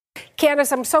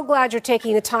Candace, I'm so glad you're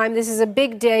taking the time. This is a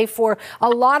big day for a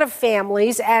lot of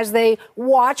families as they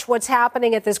watch what's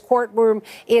happening at this courtroom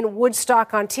in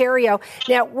Woodstock, Ontario.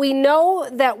 Now, we know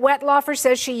that Wetlaufer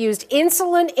says she used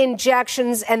insulin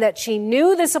injections and that she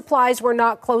knew the supplies were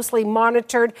not closely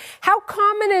monitored. How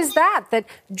common is that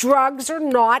drugs are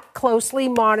not closely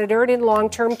monitored in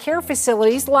long-term care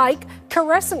facilities like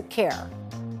Crescent Care?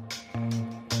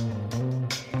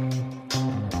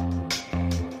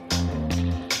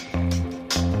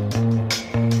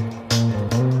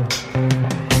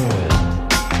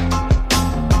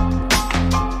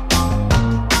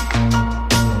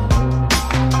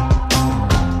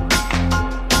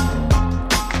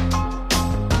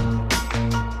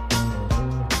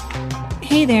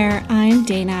 Hey there, I'm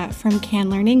Dana from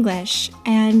Can Learn English,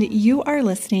 and you are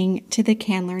listening to the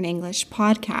Can Learn English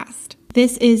podcast.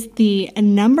 This is the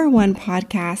 #1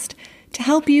 podcast to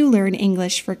help you learn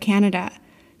English for Canada.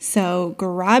 So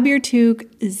grab your toque,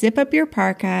 zip up your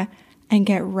parka, and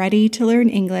get ready to learn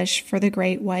English for the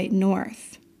Great White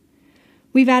North.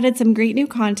 We've added some great new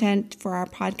content for our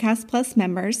Podcast Plus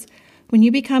members. When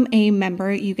you become a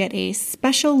member, you get a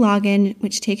special login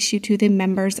which takes you to the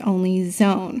members only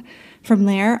zone. From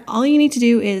there, all you need to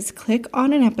do is click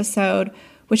on an episode,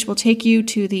 which will take you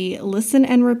to the listen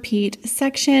and repeat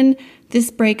section. This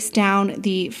breaks down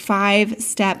the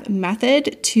 5-step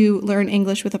method to learn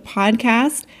English with a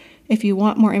podcast. If you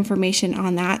want more information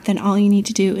on that, then all you need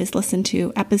to do is listen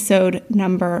to episode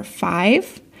number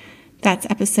 5. That's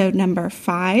episode number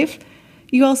 5.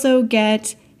 You also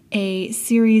get a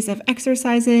series of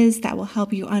exercises that will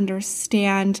help you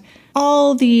understand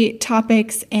all the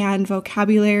topics and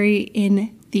vocabulary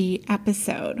in the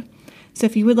episode. So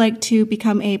if you would like to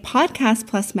become a Podcast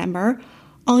Plus member,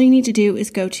 all you need to do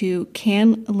is go to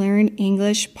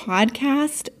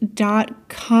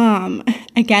canlearnenglishpodcast.com.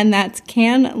 Again, that's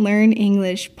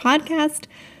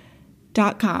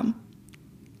canlearnenglishpodcast.com.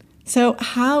 So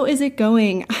how is it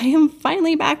going? I am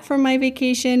finally back from my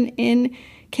vacation in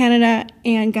Canada,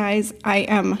 and guys, I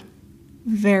am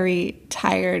very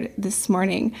tired this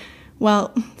morning.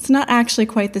 Well, it's not actually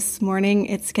quite this morning.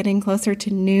 It's getting closer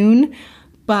to noon,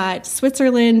 but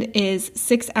Switzerland is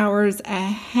 6 hours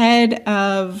ahead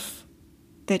of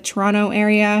the Toronto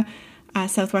area,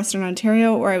 southwestern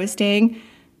Ontario, where I was staying.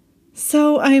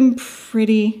 So I'm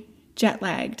pretty jet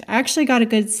lagged. I actually got a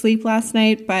good sleep last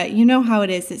night, but you know how it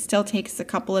is. It still takes a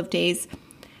couple of days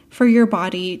for your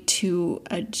body to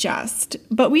adjust.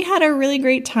 But we had a really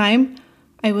great time.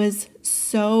 I was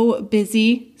so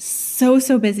busy,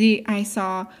 so busy. I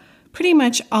saw pretty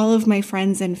much all of my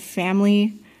friends and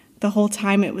family the whole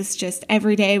time. It was just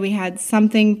every day we had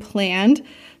something planned.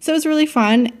 So it was really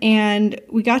fun, and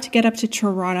we got to get up to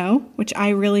Toronto, which I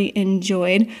really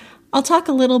enjoyed. I'll talk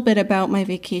a little bit about my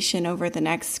vacation over the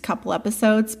next couple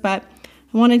episodes, but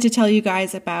I wanted to tell you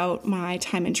guys about my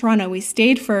time in Toronto. We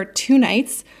stayed for 2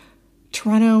 nights.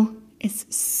 Toronto is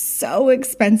so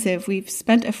expensive. We've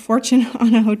spent a fortune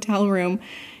on a hotel room.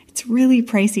 It's really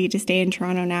pricey to stay in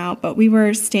Toronto now, but we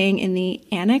were staying in the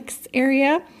Annex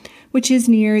area, which is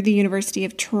near the University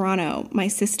of Toronto. My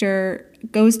sister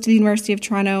goes to the University of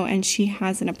Toronto, and she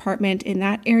has an apartment in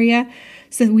that area,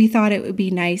 so we thought it would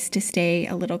be nice to stay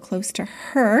a little close to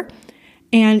her.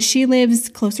 And she lives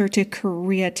closer to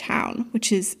Koreatown,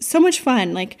 which is so much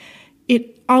fun. Like,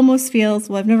 it almost feels,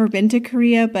 well, I've never been to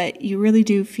Korea, but you really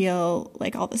do feel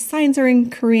like all the signs are in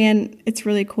Korean. It's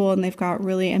really cool, and they've got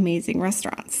really amazing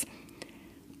restaurants.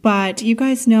 But you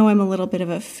guys know I'm a little bit of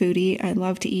a foodie. I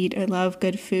love to eat. I love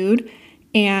good food.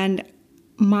 And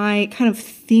my kind of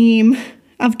theme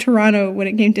of Toronto when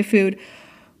it came to food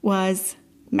was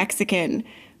Mexican.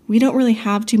 We don't really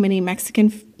have too many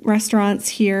Mexican restaurants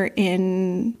here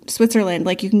in Switzerland.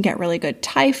 Like, you can get really good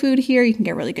Thai food here. You can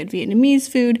get really good Vietnamese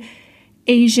food,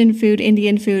 Asian food,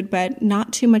 Indian food, but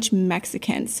not too much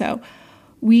Mexican. So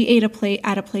we ate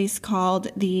at a place called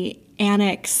the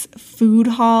Annex Food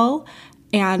Hall,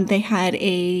 and they had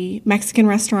a Mexican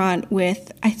restaurant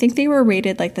with, I think they were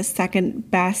rated like the second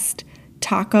best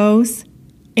tacos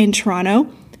in Toronto,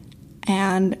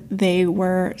 and they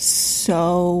were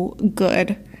so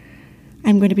good.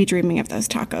 I'm going to be dreaming of those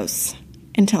tacos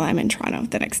until I'm in Toronto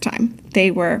the next time. They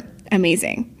were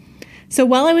amazing. So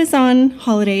while I was on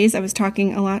holidays, I was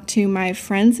talking a lot to my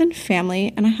friends and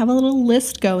family, and I have a little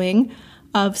list going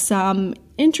of some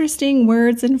interesting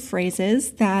words and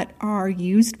phrases that are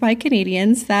used by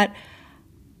Canadians that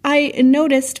I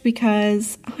noticed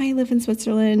because I live in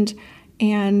Switzerland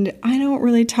and I don't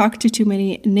really talk to too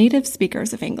many native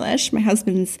speakers of English. My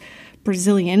husband's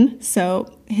Brazilian,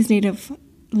 so his native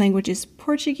language is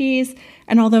Portuguese.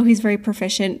 And although he's very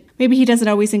proficient, maybe he doesn't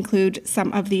always include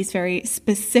some of these very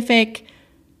specific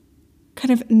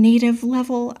kind of native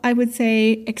level, I would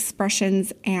say,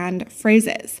 expressions and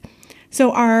phrases.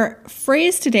 So our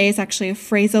phrase today is actually a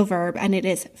phrasal verb, and it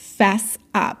is fess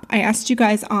up. I asked you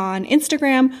guys on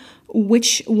Instagram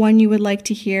which one you would like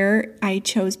to hear. I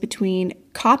chose between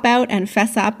cop out and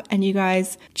fess up, and you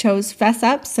guys chose fess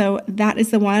up. So that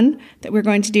is the one that we're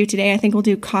going to do today. I think we'll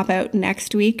do cop out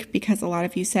next week because a lot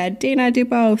of you said, Dana, do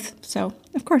both. So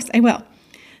of course I will.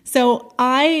 So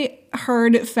I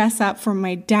heard fess up from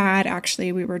my dad.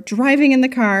 Actually, we were driving in the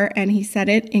car and he said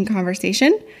it in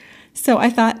conversation. So I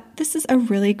thought this is a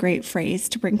really great phrase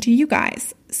to bring to you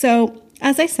guys. So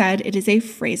as I said, it is a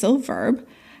phrasal verb,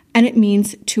 and it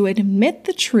means to admit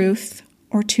the truth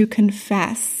or to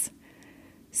confess.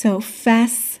 So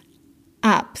fess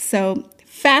up. So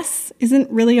fess isn't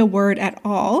really a word at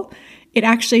all. It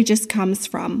actually just comes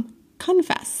from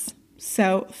confess.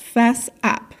 So fess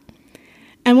up.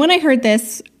 And when I heard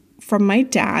this from my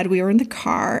dad, we were in the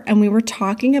car and we were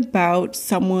talking about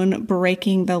someone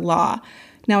breaking the law.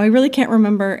 Now, I really can't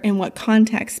remember in what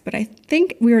context, but I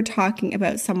think we were talking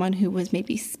about someone who was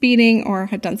maybe speeding or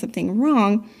had done something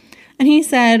wrong. And he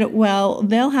said, well,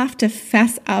 they'll have to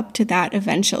fess up to that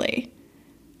eventually.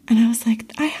 And I was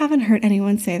like, I haven't heard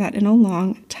anyone say that in a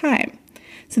long time.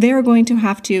 So they are going to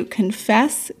have to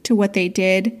confess to what they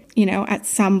did, at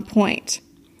some point.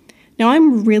 Now,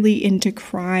 I'm really into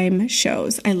crime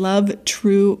shows. I love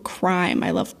true crime.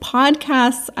 I love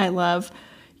podcasts. I love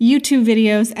YouTube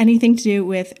videos, anything to do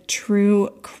with true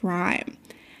crime.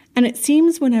 And it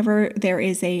seems whenever there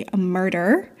is a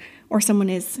murder or someone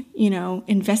is,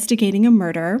 investigating a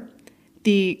murder,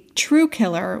 the true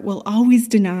killer will always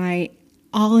deny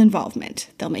all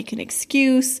involvement. They'll make an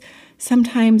excuse.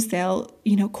 Sometimes they'll,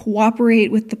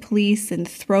 cooperate with the police and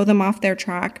throw them off their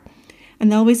track.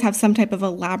 And they'll always have some type of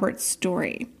elaborate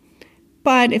story.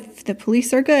 But if the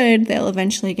police are good, they'll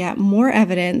eventually get more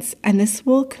evidence, and this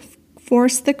will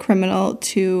force the criminal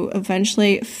to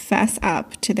eventually fess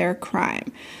up to their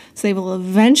crime. So they will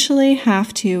eventually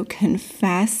have to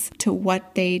confess to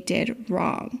what they did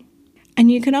wrong. And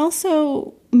you can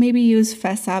also maybe use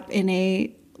fess up in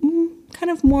a kind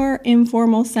of more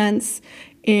informal sense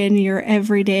in your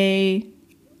everyday,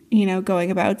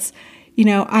 going abouts.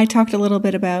 I talked a little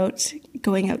bit about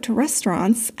going out to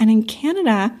restaurants, and in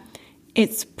Canada,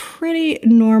 it's pretty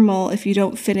normal if you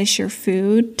don't finish your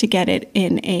food to get it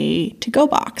in a to-go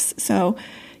box. So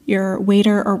your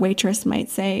waiter or waitress might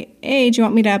say, hey, do you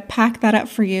want me to pack that up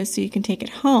for you so you can take it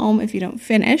home if you don't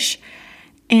finish?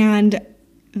 And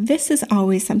this is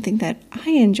always something that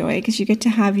I enjoy because you get to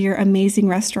have your amazing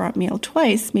restaurant meal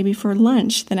twice, maybe for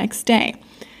lunch the next day.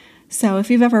 So if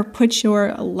you've ever put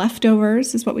your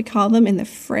leftovers, is what we call them, in the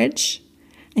fridge,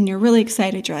 and you're really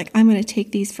excited, you're like, I'm going to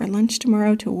take these for lunch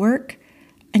tomorrow to work,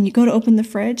 and you go to open the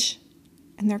fridge,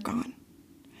 and they're gone.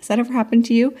 Has that ever happened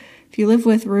to you? If you live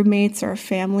with roommates or a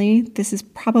family, this has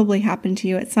probably happened to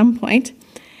you at some point.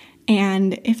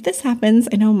 And if this happens,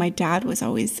 I know my dad was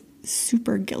always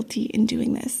super guilty in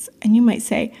doing this. And you might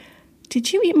say,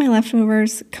 did you eat my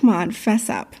leftovers? Come on, fess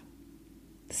up.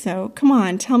 So come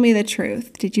on, tell me the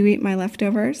truth. Did you eat my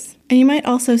leftovers? And you might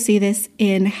also see this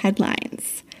in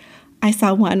headlines. I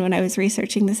saw one when I was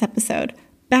researching this episode.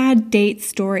 Bad date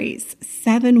stories.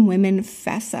 7 women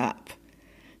fess up.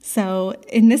 So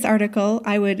in this article,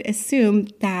 I would assume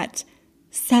that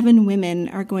 7 women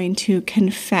are going to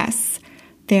confess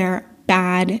their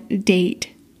bad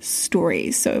date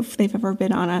stories. So if they've ever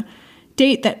been on a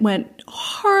date that went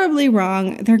horribly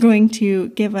wrong, they're going to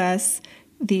give us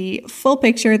the full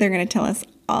picture. They're going to tell us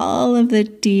all of the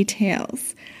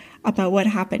details about what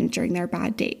happened during their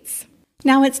bad dates.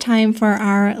 Now it's time for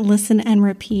our listen and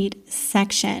repeat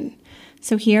section.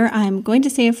 So here I'm going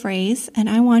to say a phrase and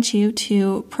I want you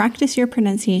to practice your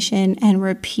pronunciation and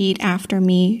repeat after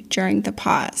me during the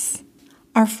pause.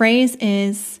 Our phrase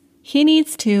is, he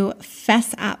needs to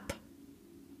fess up.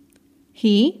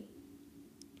 He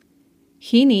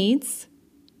needs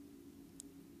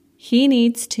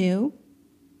to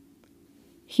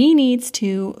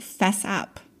fess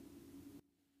up.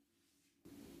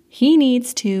 He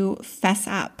needs to fess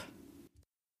up.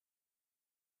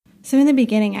 So in the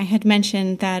beginning, I had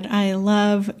mentioned that I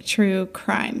love true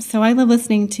crime. So I love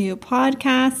listening to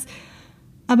podcasts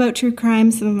about true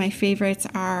crime. Some of my favorites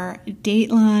are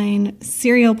Dateline,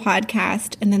 Serial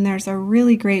Podcast, and then there's a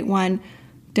really great one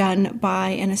done by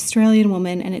an Australian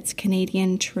woman, and it's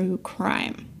Canadian True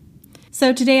Crime.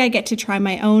 So today I get to try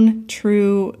my own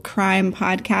true crime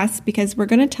podcast because we're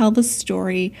going to tell the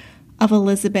story of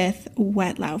Elizabeth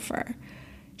Wetlaufer.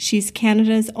 She's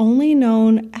Canada's only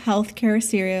known healthcare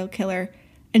serial killer,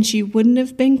 and she wouldn't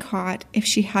have been caught if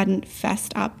she hadn't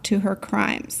fessed up to her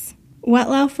crimes.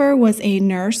 Wetlaufer was a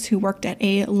nurse who worked at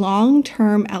a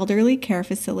long-term elderly care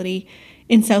facility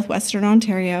in southwestern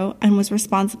Ontario and was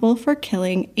responsible for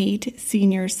killing 8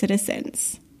 senior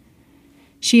citizens.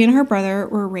 She and her brother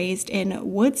were raised in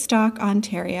Woodstock,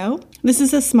 Ontario. This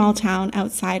is a small town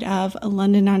outside of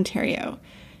London, Ontario.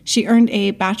 She earned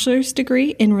a bachelor's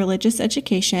degree in religious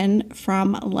education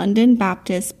from London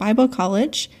Baptist Bible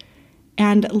College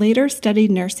and later studied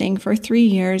nursing for 3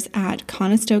 years at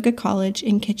Conestoga College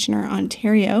in Kitchener,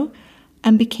 Ontario,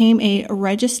 and became a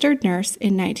registered nurse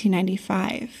in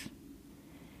 1995.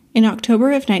 In October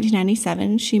of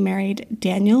 1997, she married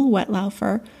Daniel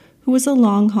Wetlaufer, who was a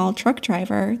long-haul truck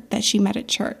driver that she met at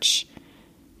church.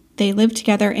 They lived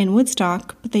together in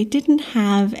Woodstock, but they didn't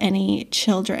have any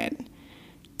children.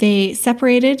 They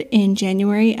separated in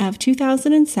January of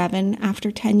 2007 after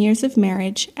 10 years of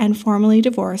marriage and formally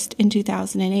divorced in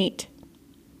 2008.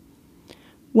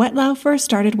 Wetlaufer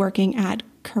started working at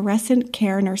Crescent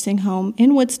Care Nursing Home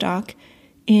in Woodstock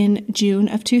in June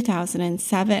of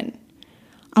 2007.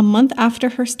 A month after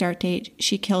her start date,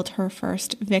 she killed her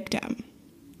first victim.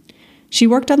 She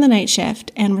worked on the night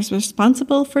shift and was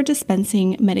responsible for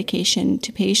dispensing medication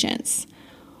to patients.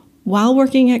 While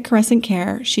working at Crescent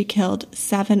Care, she killed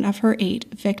 7 of her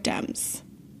 8 victims.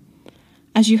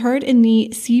 As you heard in the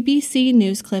CBC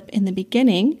news clip in the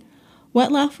beginning,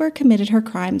 Wetlaufer committed her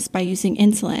crimes by using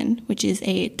insulin, which is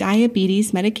a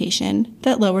diabetes medication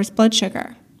that lowers blood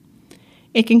sugar.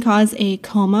 It can cause a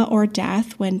coma or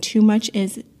death when too much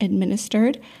is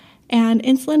administered, and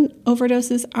insulin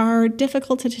overdoses are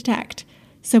difficult to detect,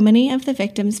 so many of the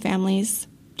victims' families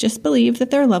just believed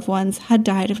that their loved ones had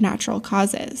died of natural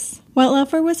causes.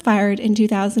 Wetlaufer was fired in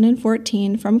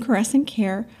 2014 from Crescent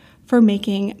Care for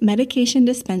making medication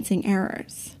dispensing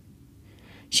errors.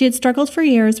 She had struggled for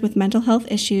years with mental health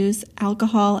issues,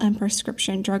 alcohol, and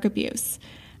prescription drug abuse,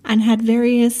 and had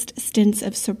various stints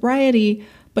of sobriety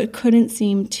but couldn't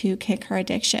seem to kick her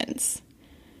addictions.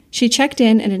 She checked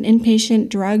in at an inpatient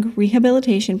drug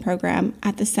rehabilitation program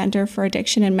at the Centre for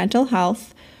Addiction and Mental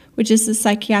Health, which is a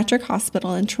psychiatric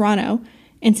hospital in Toronto,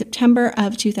 in September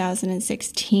of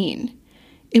 2016.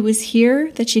 It was here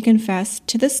that she confessed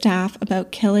to the staff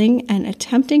about killing and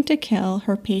attempting to kill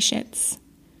her patients.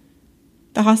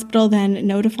 The hospital then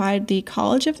notified the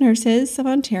College of Nurses of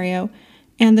Ontario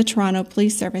and the Toronto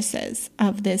Police Services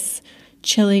of this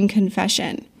chilling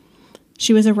confession.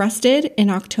 She was arrested in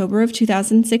October of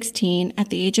 2016 at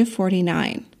the age of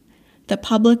 49. The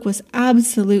public was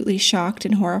absolutely shocked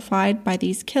and horrified by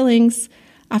these killings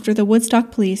after the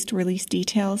Woodstock police released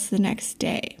details the next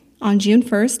day. On June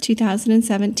 1st,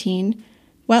 2017,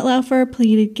 Wetlaufer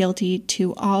pleaded guilty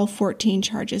to all 14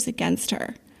 charges against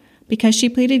her. Because she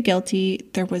pleaded guilty,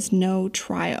 there was no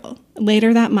trial.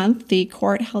 Later that month, the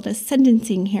court held a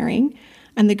sentencing hearing,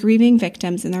 and the grieving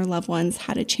victims and their loved ones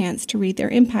had a chance to read their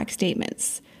impact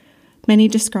statements. Many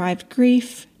described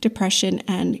grief, depression,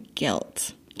 and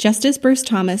guilt. Justice Bruce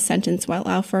Thomas sentenced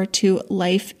Wetlaufer to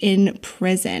life in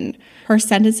prison. Her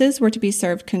sentences were to be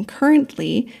served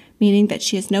concurrently, meaning that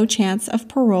she has no chance of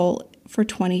parole for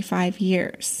 25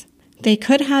 years. They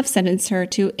could have sentenced her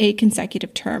to 8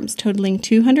 consecutive terms, totaling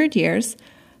 200 years,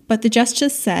 but the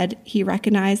justice said he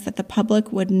recognized that the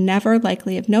public would never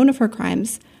likely have known of her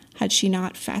crimes had she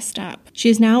not fessed up. She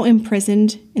is now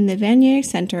imprisoned in the Vanier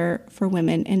Centre for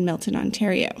Women in Milton,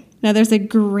 Ontario. Now, there's a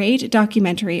great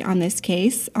documentary on this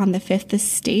case on the Fifth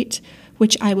Estate,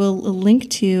 which I will link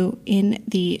to in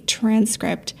the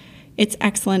transcript. It's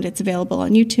excellent. It's available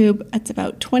on YouTube. It's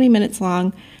about 20 minutes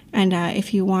long. And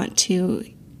if you want to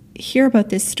hear about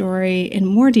this story in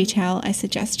more detail, I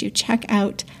suggest you check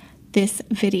out this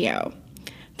video.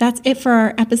 That's it for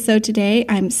our episode today.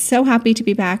 I'm so happy to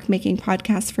be back making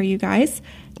podcasts for you guys.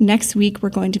 Next week, we're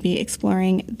going to be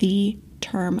exploring the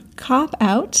term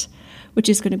cop-out, which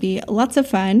is going to be lots of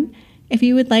fun. If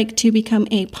you would like to become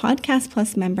a Podcast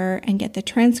Plus member and get the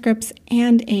transcripts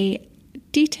and a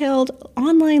detailed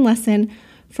online lesson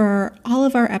for all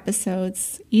of our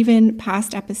episodes, even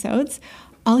past episodes,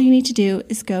 all you need to do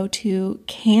is go to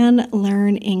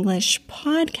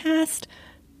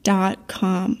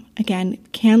canlearnenglishpodcast.com. Again,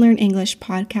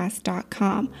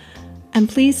 canlearnenglishpodcast.com. And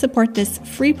please support this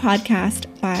free podcast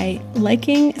by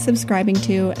liking, subscribing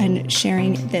to, and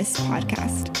sharing this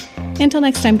podcast. Until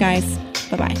next time, guys.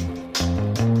 Bye-bye.